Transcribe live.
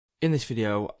In this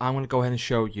video, I'm going to go ahead and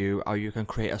show you how you can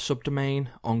create a subdomain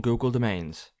on Google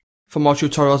Domains. For more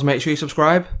tutorials, make sure you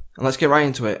subscribe, and let's get right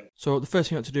into it. So the first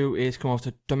thing you want to do is come over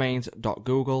to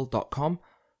domains.google.com,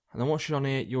 and then once you're on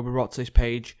here, you'll be brought to this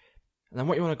page. And then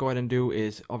what you want to go ahead and do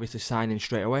is obviously sign in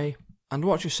straight away. And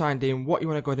once you're signed in, what you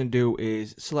want to go ahead and do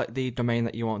is select the domain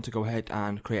that you want to go ahead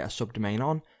and create a subdomain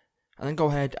on, and then go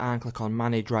ahead and click on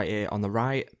manage right here on the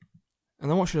right. And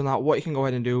then once you've done that, what you can go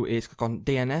ahead and do is click on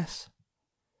DNS.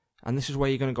 And this is where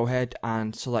you're going to go ahead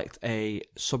and select a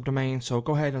subdomain. So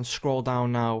go ahead and scroll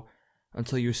down now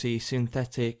until you see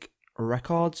synthetic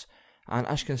records. And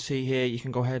as you can see here, you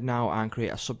can go ahead now and create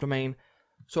a subdomain.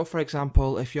 So for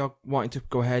example, if you're wanting to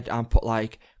go ahead and put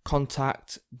like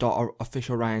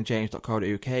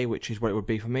contact.officialryanjames.co.uk, which is what it would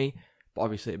be for me, but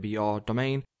obviously it'd be your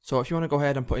domain. So if you want to go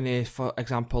ahead and put in here, for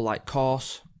example, like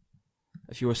course,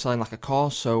 if you were selling like a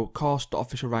course, so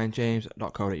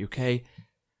course.officialryanjames.co.uk.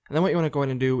 And then what you want to go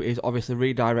ahead and do is obviously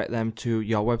redirect them to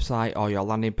your website or your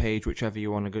landing page, whichever you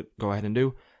want to go ahead and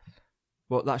do.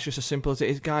 But that's just as simple as it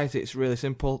is, guys. It's really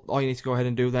simple. All you need to go ahead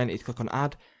and do then is click on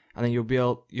add, and then you'll be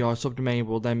able, your subdomain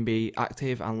will then be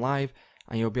active and live,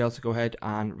 and you'll be able to go ahead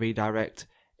and redirect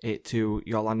it to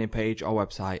your landing page or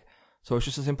website. So it's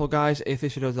just as simple, guys. If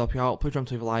this video does help you out, please remember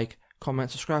to leave a like, comment,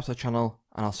 subscribe to the channel,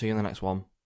 and I'll see you in the next one.